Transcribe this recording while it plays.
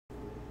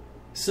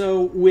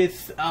So,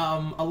 with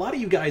a lot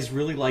of you guys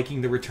really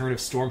liking the return of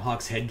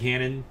Stormhawk's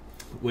Headcannon,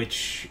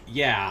 which,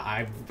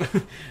 yeah,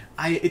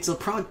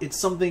 it's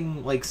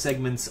something like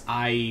segments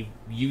I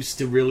used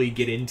to really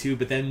get into,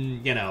 but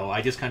then, you know,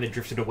 I just kind of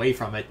drifted away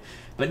from it.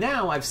 But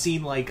now I've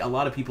seen, like, a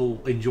lot of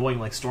people enjoying,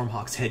 like,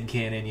 Stormhawk's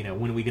Headcannon, you know,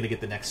 when are we going to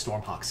get the next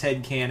Stormhawk's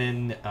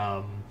Headcannon?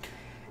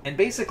 And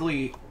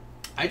basically,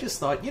 I just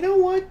thought, you know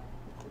what?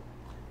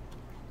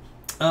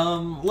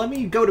 Let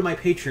me go to my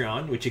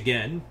Patreon, which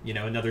again, you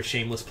know, another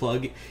shameless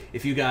plug.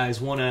 If you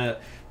guys want to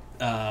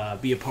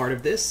be a part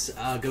of this,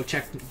 go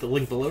check the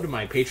link below to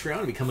my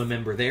Patreon, become a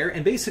member there.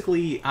 And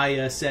basically,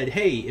 I said,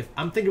 hey, if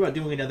I'm thinking about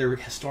doing another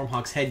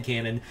Stormhawk's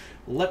Headcannon,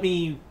 let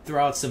me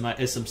throw out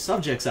some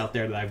subjects out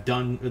there that I've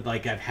done,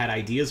 like I've had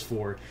ideas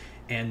for,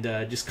 and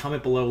just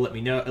comment below, let me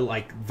know,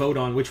 like, vote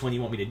on which one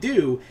you want me to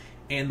do.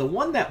 And the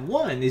one that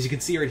won, as you can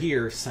see right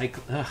here,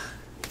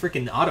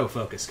 freaking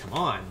autofocus, come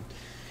on.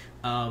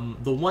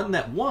 The one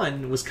that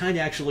won was kind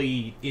of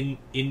actually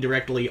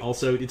indirectly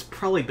also, it's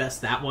probably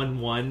best that one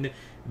won,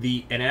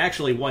 and it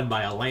actually won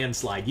by a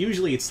landslide.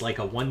 Usually it's like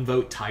a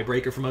one-vote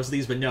tiebreaker for most of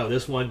these, but no,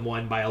 this one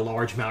won by a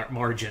large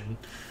margin.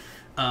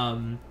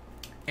 And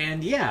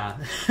yeah,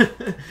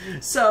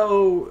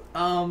 so,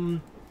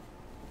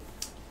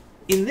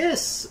 in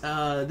this,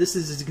 this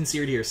is, as you can see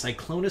right here,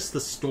 Cyclonis the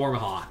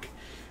Stormhawk.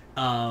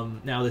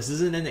 Now, this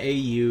isn't an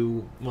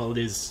AU, well, it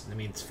is, I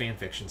mean, it's fan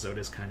fiction, so it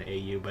is kind of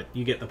AU, but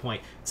you get the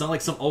point. It's not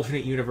like some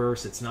alternate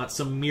universe, it's not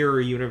some mirror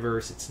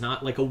universe, it's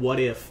not like a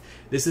what-if.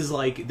 This is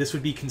like, this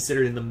would be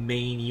considered in the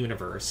main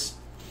universe.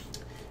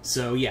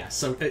 So, yeah,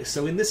 so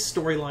in this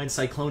storyline,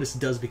 Cyclonis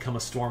does become a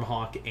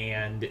Stormhawk,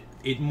 and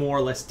it more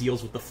or less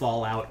deals with the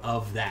fallout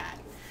of that.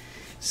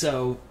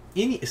 So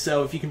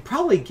if you can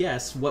probably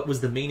guess what was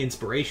the main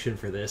inspiration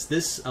for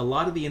this, a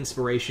lot of the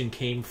inspiration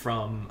came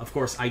from, of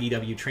course,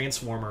 IDW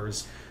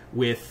Transformers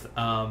with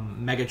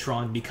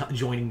Megatron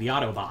joining the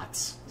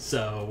Autobots.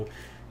 So,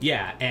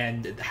 yeah,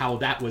 and how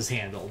that was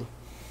handled.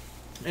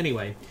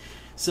 Anyway,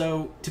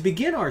 so to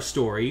begin our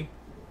story,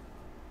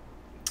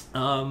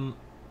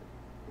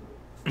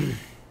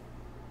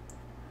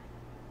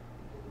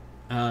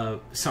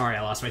 sorry,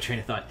 I lost my train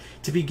of thought.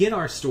 To begin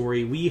our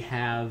story, we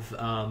have,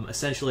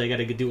 essentially, I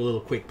gotta do a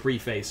little quick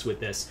preface with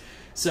this.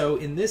 So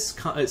in this,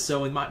 most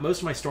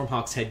of my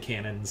Stormhawks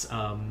headcanons,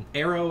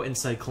 Arrow and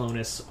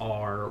Cyclonis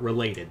are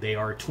related. They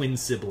are twin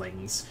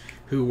siblings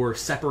who were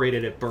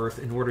separated at birth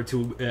in order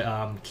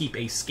to keep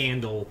a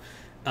scandal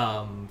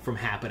from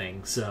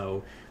happening.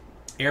 So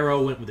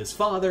Arrow went with his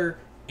father,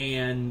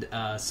 and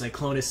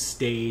Cyclonis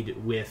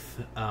stayed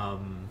with...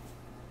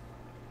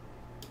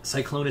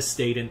 Cyclonis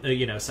stayed in,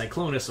 you know,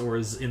 Cyclonis, or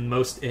is in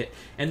most,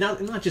 and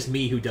not just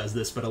me who does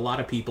this, but a lot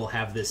of people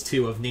have this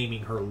too, of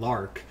naming her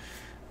Lark.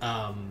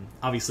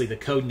 Obviously the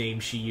code name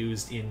she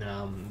used in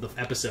the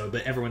episode,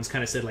 but everyone's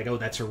kind of said, like, oh,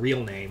 that's her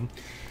real name.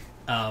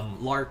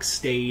 Lark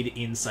stayed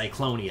in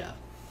Cyclonia.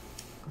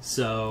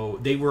 So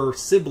they were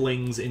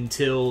siblings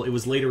until it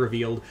was later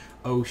revealed,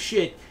 oh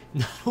shit,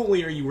 not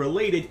only are you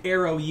related,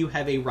 Arrow, you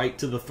have a right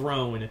to the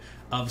throne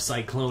of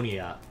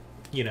Cyclonia.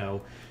 You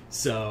know,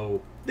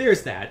 so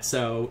there's that.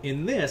 So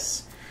in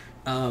this,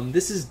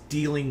 this is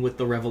dealing with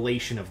the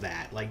revelation of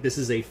that. Like, this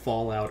is a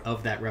fallout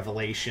of that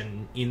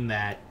revelation in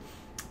that,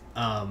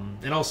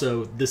 and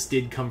also this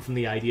did come from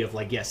the idea of,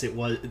 like, yes,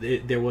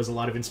 there was a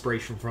lot of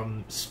inspiration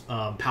from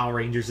Power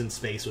Rangers in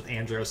Space with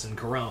Andros and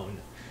Corone.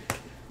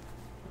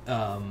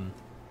 But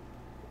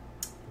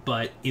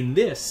in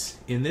this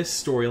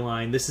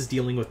storyline, this is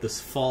dealing with this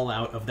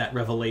fallout of that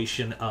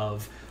revelation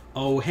of,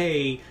 oh,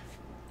 hey,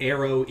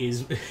 Arrow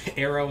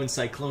and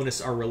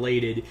Cyclonis are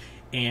related,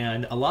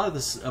 and a lot of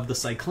the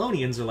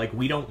Cyclonians are like,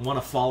 we don't want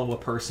to follow a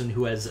person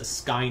who has a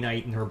Sky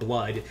Knight in her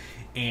blood,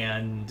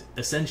 and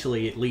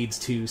essentially it leads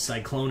to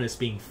Cyclonis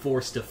being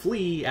forced to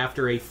flee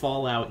after a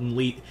fallout and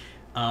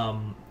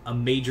a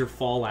major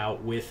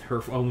fallout with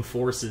her own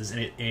forces,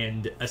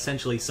 and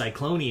essentially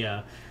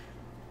Cyclonia,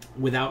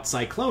 without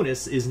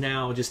Cyclonis, is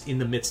now just in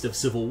the midst of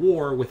civil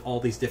war with all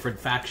these different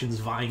factions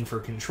vying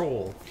for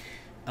control.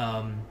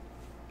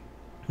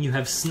 You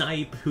have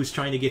Snipe, who's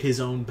trying to get his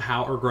own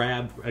power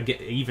grab.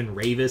 Even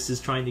Ravis is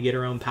trying to get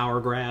her own power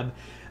grab.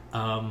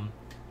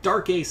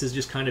 Dark Ace has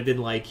just kind of been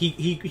like,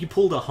 he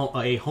pulled a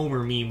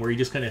Homer meme where he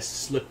just kind of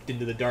slipped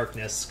into the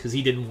darkness because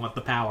he didn't want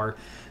the power.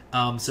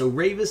 So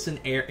Ravis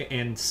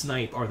and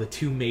Snipe are the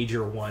two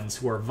major ones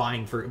who are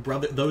vying for...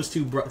 Those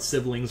two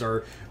siblings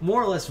are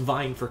more or less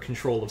vying for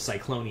control of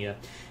Cyclonia.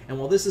 And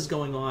while this is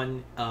going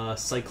on,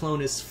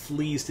 Cyclonis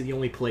flees to the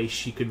only place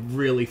she could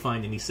really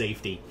find any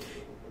safety.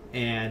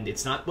 And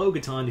it's not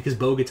Bogaton, because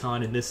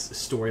Bogaton in this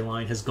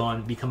storyline has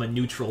become a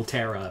neutral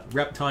Terra.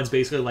 Repton's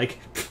basically like,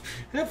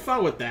 have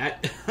fun with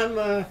that. I'm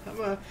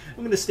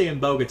gonna stay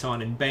in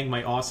Bogaton and bang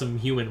my awesome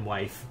human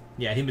wife.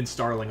 Yeah, him and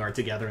Starling are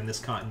together in this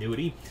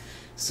continuity.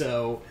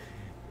 So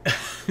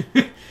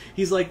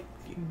he's like,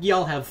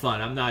 y'all have fun.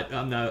 I'm not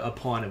a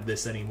pawn of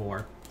this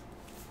anymore.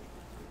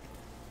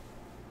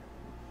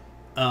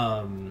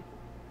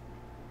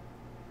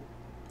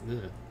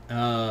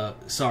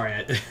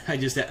 Sorry, I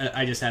just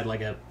had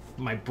like a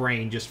my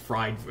brain just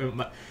fried,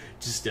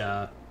 just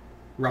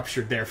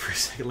ruptured there for a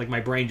second. Like, my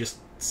brain just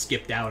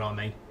skipped out on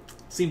me.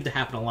 Seems to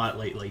happen a lot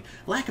lately.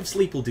 Lack of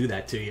sleep will do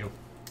that to you.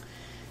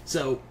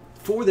 So,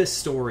 for this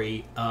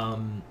story,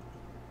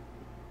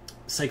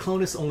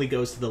 Cyclonis only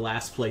goes to the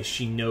last place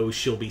she knows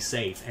she'll be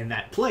safe, and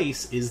that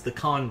place is the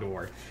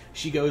Condor.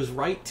 She goes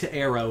right to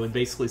Arrow and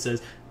basically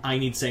says, I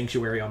need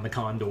sanctuary on the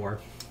Condor.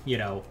 You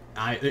know,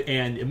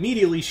 and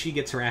immediately she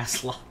gets her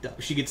ass locked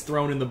up. She gets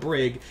thrown in the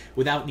brig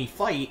without any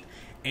fight,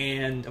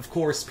 and of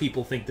course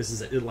people think this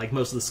is, like,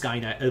 most of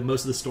the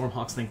most of the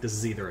Stormhawks think this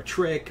is either a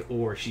trick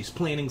or she's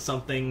planning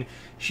something.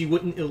 She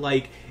wouldn't,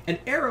 like, and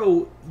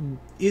Arrow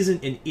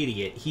isn't an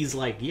idiot. He's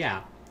like,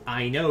 yeah,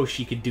 I know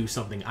she could do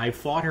something. I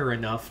fought her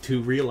enough to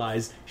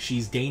realize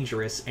she's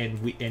dangerous,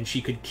 and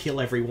she could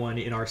kill everyone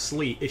in our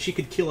sleep. She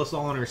could kill us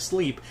all in her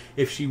sleep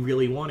if she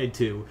really wanted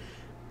to.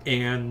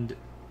 And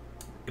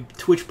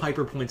Twitch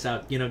Piper points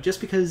out, you know, just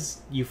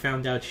because you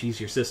found out she's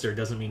your sister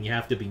doesn't mean you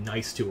have to be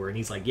nice to her. And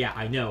he's like, yeah,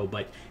 I know,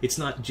 but it's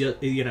not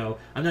just, you know,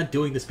 I'm not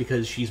doing this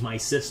because she's my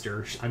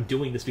sister. I'm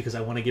doing this because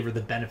I want to give her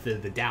the benefit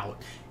of the doubt.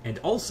 And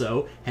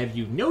also, have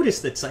you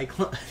noticed that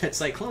that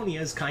Cyclonia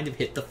has kind of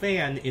hit the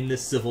fan in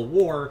this civil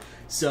war?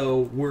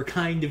 So we're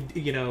kind of,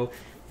 you know,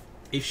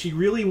 if she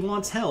really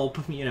wants help,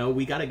 you know,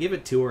 we got to give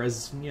it to her,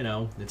 as, you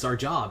know, it's our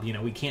job. You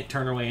know, we can't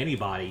turn away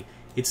anybody.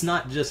 It's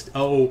not just,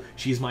 oh,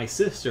 she's my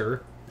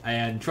sister.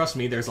 And trust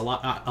me, there's a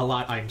lot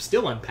I'm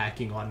still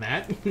unpacking on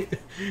that.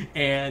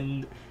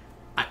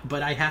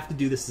 But I have to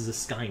do this as a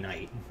Sky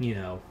Knight, you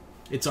know.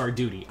 It's our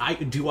duty.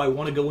 Do I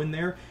want to go in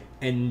there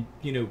and,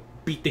 you know,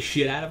 beat the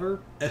shit out of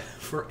her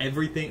for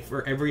everything,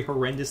 for every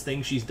horrendous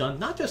thing she's done,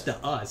 not just to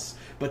us,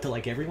 but to,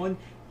 like, everyone?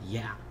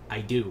 Yeah,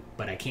 I do,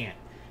 but I can't.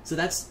 So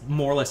that's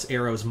more or less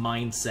Arrow's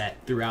mindset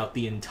throughout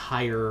the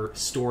entire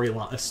story.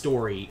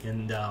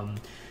 And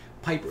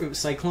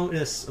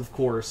Cyclonis, of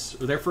course,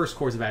 their first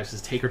course of action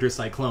is take her to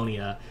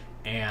Cyclonia,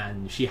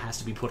 and she has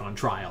to be put on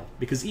trial.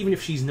 Because even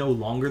if she's no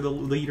longer the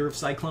leader of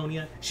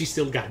Cyclonia, she's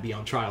still got to be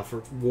on trial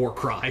for war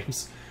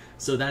crimes.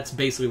 So that's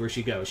basically where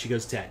she goes. She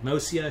goes to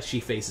Atmosia, she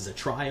faces a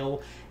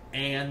trial,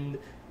 and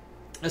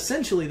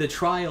essentially the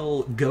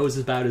trial goes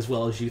about as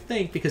well as you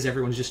think, because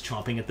everyone's just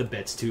chomping at the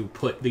bits to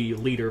put the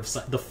leader of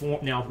the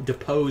now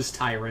deposed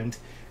tyrant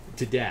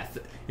to death,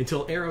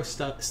 until Arrow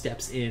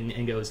steps in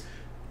and goes,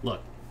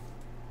 look,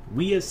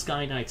 we as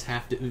Sky Knights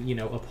have to, you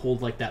know,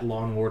 uphold, like, that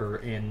law and order,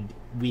 and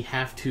we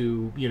have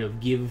to, you know,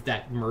 give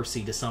that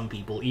mercy to some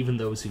people, even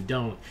those who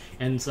don't.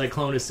 And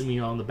Cyclonis,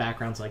 you know, in the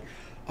background's like,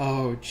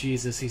 oh,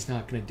 Jesus, he's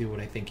not going to do what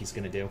I think he's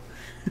going to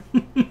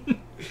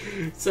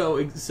do.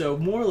 So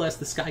more or less,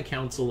 the Sky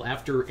Council,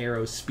 after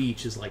Arrow's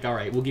speech, is like, all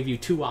right, we'll give you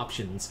two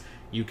options.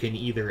 You can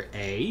either,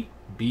 A,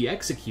 be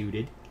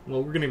executed.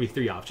 Well, we're going to give you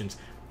three options.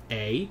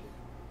 A,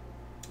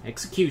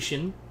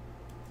 execution.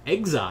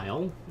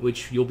 Exile,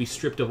 which you'll be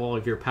stripped of all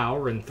of your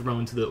power and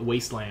thrown to the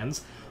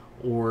wastelands,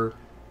 or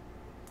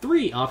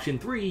option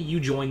 3, you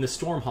join the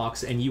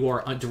Stormhawks and you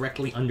are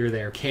directly under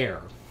their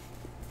care.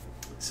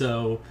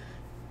 So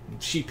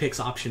she picks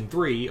option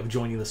 3 of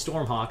joining the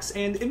Stormhawks,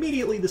 and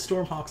immediately the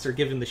Stormhawks are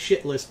given the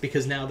shit list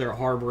because now they're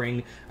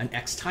harboring an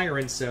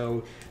ex-tyrant.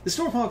 So the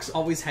Stormhawks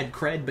always had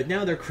cred, but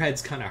now their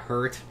cred's kind of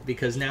hurt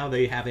because now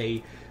they have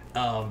a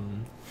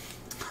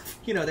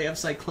you know, they have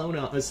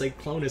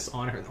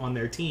Cyclonis on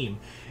their team.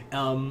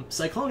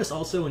 Cyclonis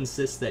also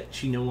insists that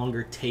she no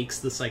longer takes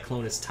the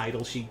Cyclonis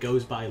title. She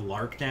goes by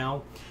Lark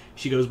now.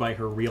 She goes by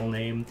her real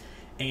name.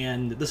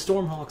 And the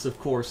Stormhawks, of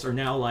course, are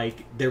now,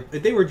 like,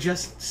 they were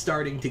just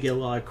starting to get a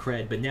lot of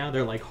cred, but now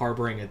they're, like,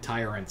 harboring a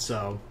tyrant,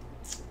 so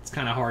it's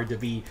kind of hard to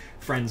be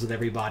friends with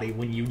everybody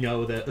when you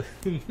know that.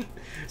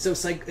 So,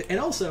 and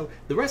also,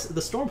 the rest of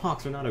the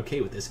Stormhawks are not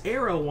okay with this.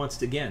 Arrow wants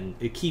to, again,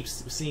 it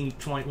keeps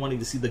wanting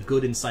to see the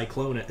good in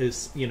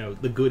Cyclonis, you know,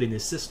 the good in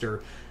his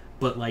sister,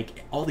 but,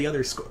 like, all the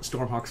other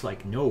Stormhawks are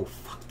like, no,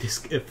 fuck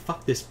this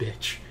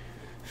bitch.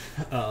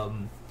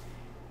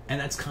 And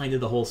that's kind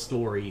of the whole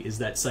story, is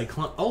that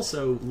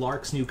also,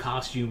 Lark's new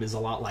costume is a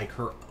lot like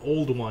her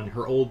old one,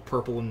 her old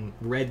purple and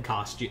red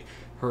costume,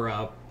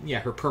 her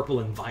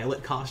purple and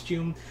violet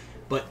costume,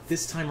 but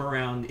this time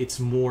around, it's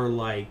more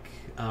like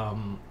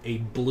a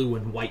blue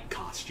and white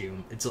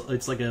costume.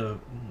 It's like a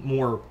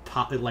more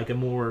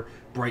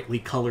brightly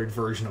colored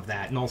version of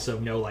that, and also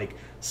no, like,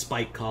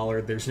 spike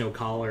collar. There's no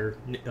collar.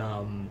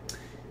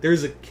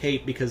 There's a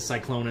cape because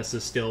Cyclonis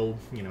is still,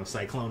 you know,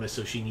 Cyclonis,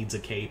 so she needs a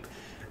cape.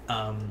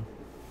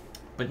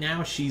 But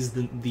now she's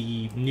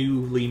the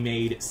newly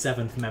made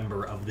 7th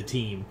member of the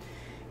team,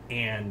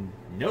 and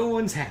no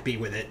one's happy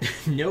with it.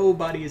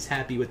 Nobody is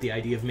happy with the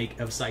idea of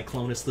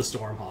Cyclonis the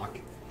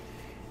Stormhawk.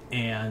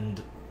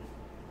 And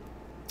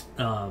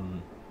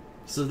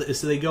so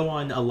they go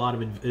on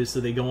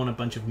a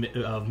bunch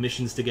of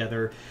missions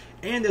together,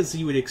 and as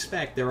you would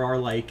expect, there are,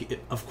 like,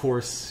 of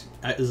course,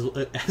 as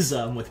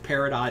with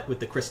Peridot with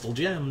the crystal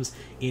gems.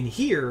 In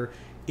here,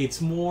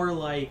 it's more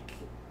like,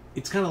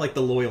 it's kind of like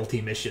the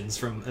loyalty missions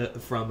from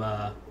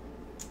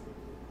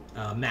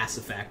Mass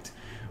Effect,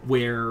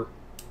 where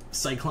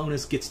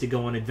Cyclonis gets to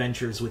go on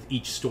adventures with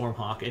each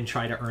Stormhawk and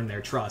try to earn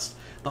their trust.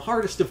 The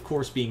hardest, of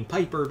course, being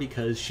Piper,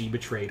 because she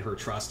betrayed her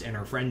trust and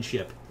her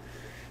friendship.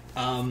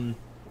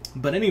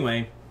 But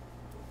anyway,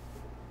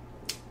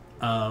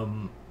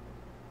 sorry,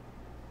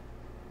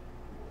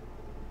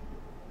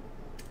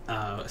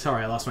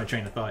 I lost my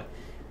train of thought.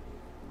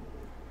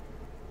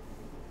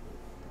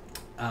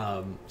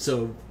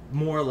 So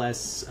more or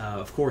less,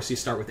 of course, you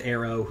start with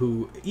Arrow,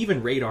 who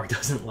even Radar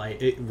doesn't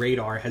like.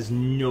 Radar has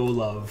no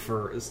love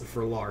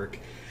for Lark,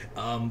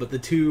 but the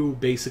two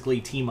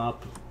basically team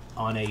up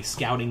on a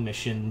scouting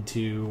mission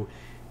to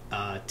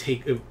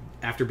take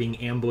after being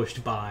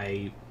ambushed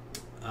by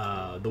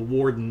the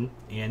Warden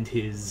and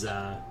his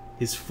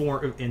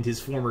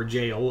former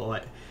jail,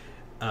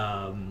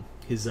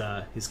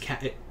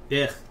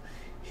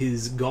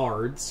 his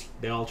guards.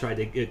 They all tried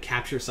to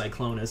capture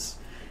Cyclonis.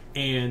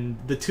 And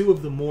the two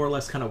of them more or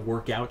less kind of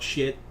work out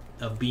shit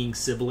of being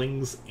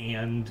siblings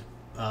and,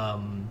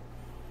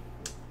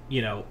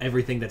 you know,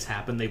 everything that's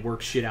happened. They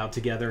work shit out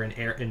together,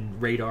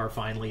 and Radar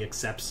finally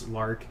accepts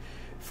Lark.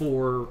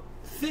 For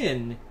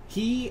Finn,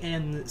 he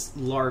and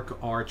Lark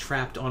are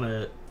trapped on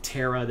a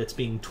Terra that's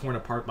being torn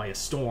apart by a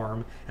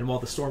storm, and while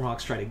the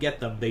Stormhawks try to get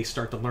them, they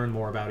start to learn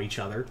more about each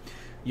other.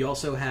 You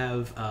also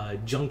have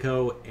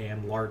Junko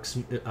and Lark's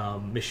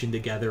mission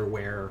together,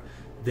 where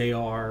they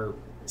are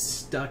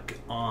stuck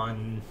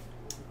on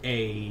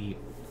they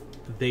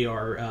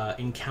are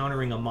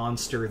encountering a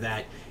monster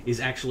that is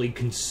actually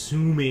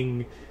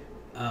consuming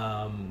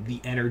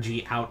the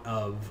energy out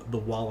of the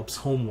Wallop's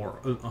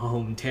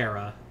home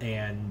Terra,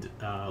 and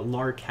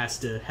Lark has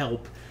to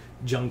help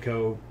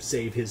Junko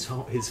save his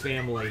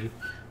family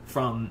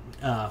from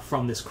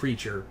this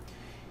creature.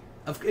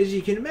 As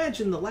you can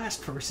imagine, the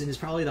last person is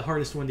probably the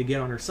hardest one to get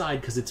on her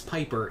side, because it's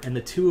Piper, and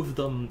the two of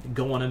them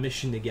go on a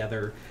mission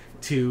together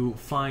to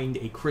find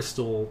a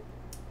crystal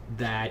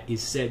that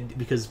is said,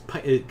 because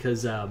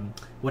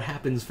what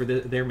happens for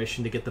their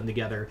mission to get them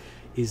together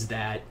is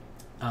that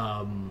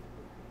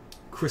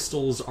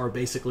crystals are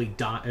basically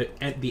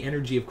the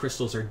energy of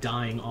crystals are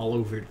dying all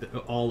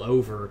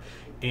over,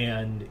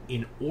 and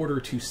in order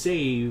to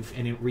save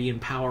and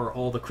re-empower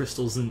all the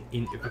crystals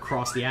in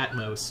across the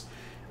Atmos,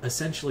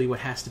 essentially what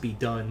has to be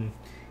done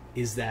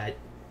is that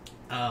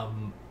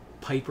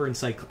Piper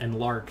and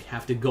Lark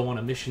have to go on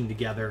a mission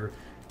together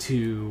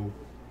to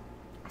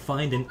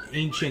find an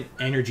ancient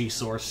energy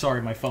source.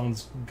 Sorry, my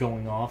phone's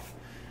going off.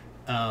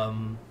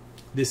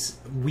 This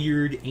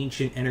weird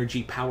ancient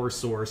energy power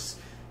source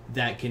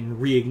that can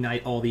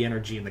reignite all the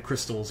energy in the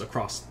crystals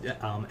across the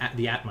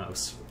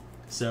Atmos.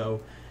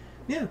 So,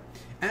 yeah.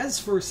 As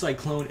for the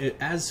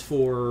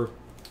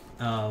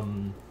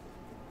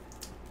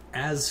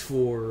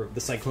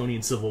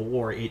Cyclonian Civil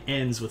War, it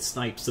ends with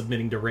Snipe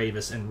submitting to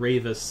Ravis, and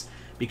Ravis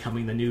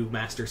becoming the new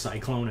Master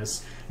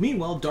Cyclonus.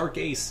 Meanwhile, Dark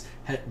Ace,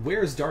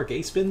 where's Dark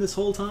Ace been this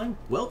whole time?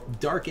 Well,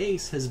 Dark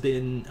Ace has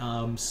been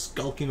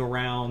skulking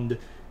around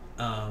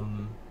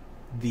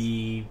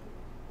the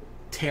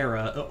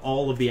Terra,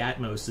 all of the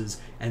Atmoses,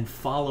 and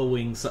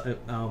following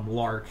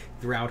Lark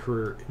throughout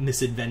her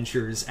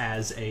misadventures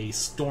as a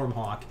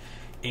Stormhawk.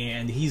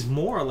 And he's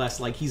more or less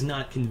like, he's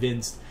not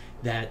convinced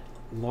that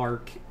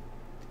Lark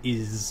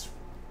is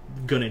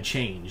gonna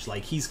change.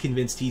 Like, he's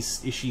convinced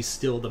she's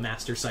still the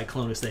Master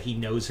Cyclonus that he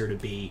knows her to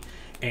be,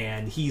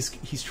 and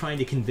he's trying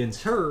to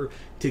convince her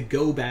to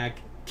go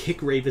back, kick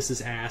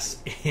Ravis's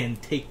ass,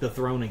 and take the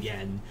throne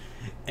again.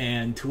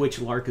 And to which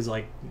Lark is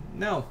like,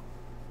 no,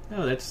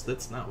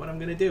 that's not what I'm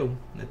gonna do.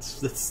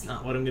 That's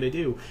not what I'm gonna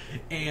do.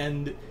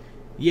 And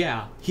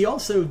yeah, he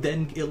also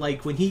then,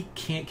 like, when he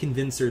can't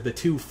convince her, the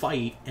two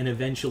fight, and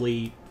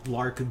eventually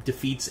Lark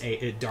defeats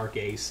Dark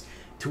Ace.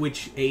 To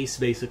which Ace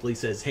basically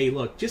says, hey,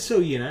 look, just so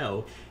you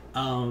know,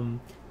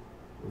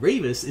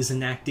 Ravis is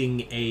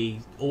enacting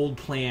a old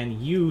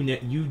plan you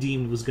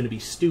deemed was going to be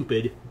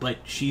stupid, but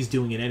she's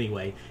doing it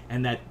anyway.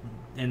 And that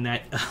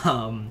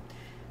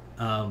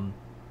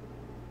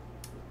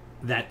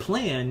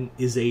plan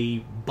is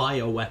a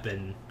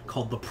bioweapon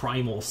called the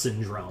Primal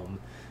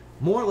Syndrome.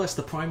 More or less,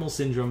 the Primal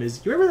Syndrome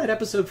is... You remember that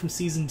episode from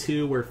Season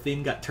 2 where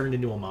Finn got turned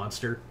into a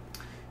monster?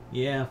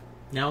 Yeah.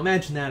 Now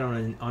imagine that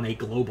on a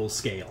global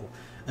scale.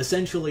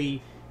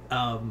 Essentially,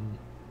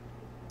 Ravis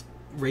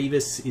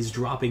is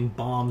dropping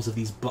bombs of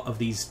this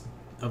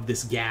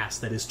gas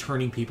that is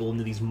turning people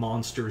into these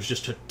monsters,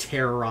 just to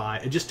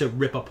terrorize, just to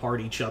rip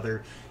apart each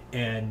other.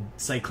 And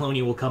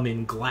Cyclonia will come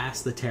in,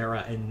 glass the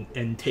Terra,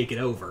 and take it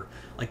over.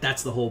 Like,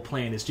 that's the whole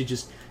plan, is to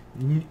just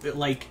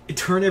like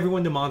turn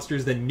everyone to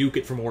monsters, then nuke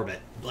it from orbit.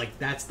 Like,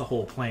 that's the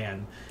whole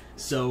plan.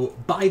 So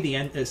by the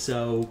end,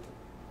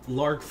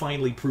 Lark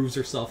finally proves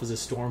herself as a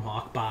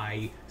Stormhawk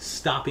by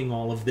stopping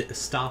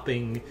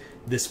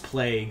this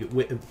plague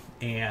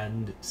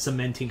and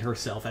cementing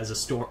herself as a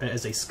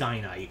Sky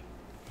Knight.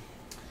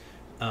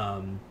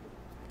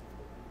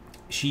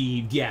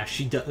 She defeats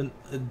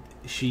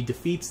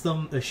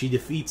them. She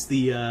defeats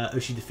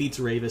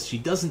Ravis. She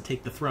doesn't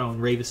take the throne.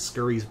 Ravis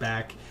scurries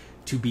back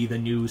to be the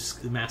new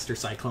Master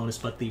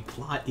Cyclonus, but the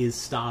plot is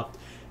stopped,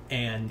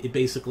 and it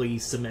basically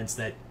cements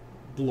that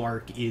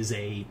Lark is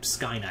a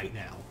Sky Knight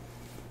now.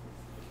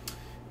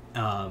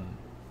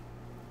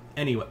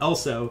 Anyway,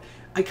 also,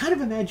 I kind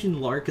of imagine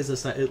Lark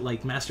as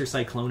like Master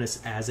Cyclonis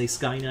as a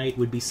Sky Knight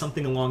would be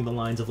something along the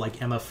lines of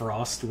like Emma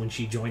Frost when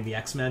she joined the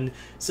X-Men.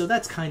 So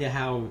that's kind of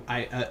how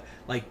I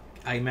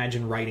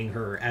imagine writing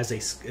her as a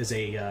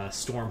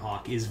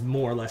Stormhawk is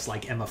more or less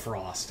like Emma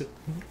Frost,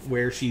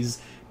 where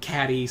she's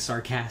catty,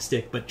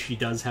 sarcastic, but she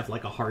does have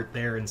like a heart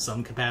there in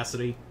some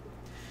capacity.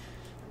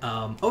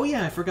 Oh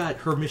yeah, I forgot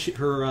her mission.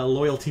 Her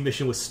loyalty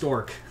mission was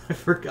Stork. I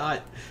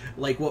forgot,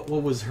 like what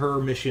was her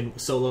mission?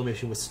 Solo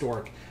mission with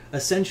Stork.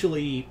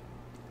 Essentially,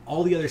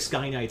 all the other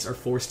Sky Knights are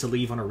forced to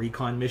leave on a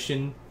recon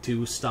mission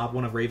to stop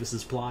one of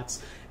Ravis's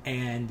plots,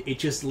 and it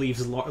just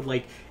leaves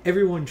like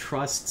everyone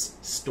trusts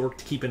Stork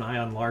to keep an eye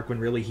on Lark when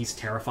really he's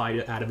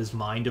terrified out of his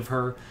mind of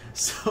her.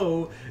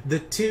 So the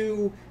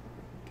two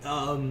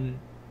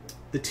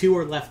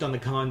are left on the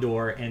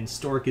Condor, and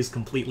Stork is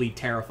completely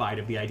terrified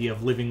of the idea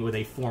of living with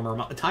a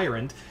former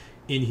tyrant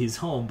in his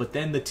home. But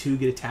then the two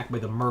get attacked by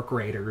the Merc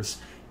Raiders,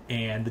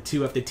 and the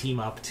two have to team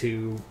up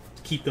to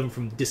keep them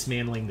from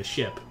dismantling the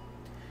ship.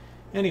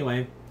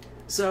 Anyway,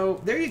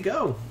 so there you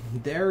go.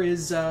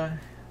 There's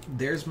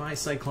my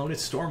Cyclonis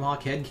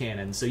Stormhawk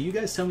headcanon. So you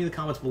guys tell me in the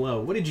comments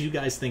below, what did you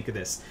guys think of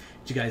this?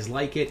 Did you guys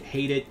like it,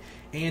 hate it?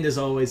 And as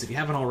always, if you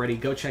haven't already,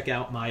 go check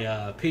out my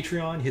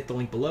Patreon. Hit the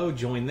link below,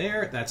 join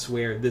there. That's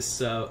where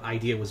this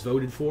idea was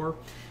voted for.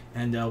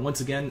 And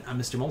once again, I'm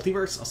Mr.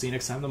 Multiverse. I'll see you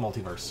next time in the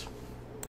Multiverse.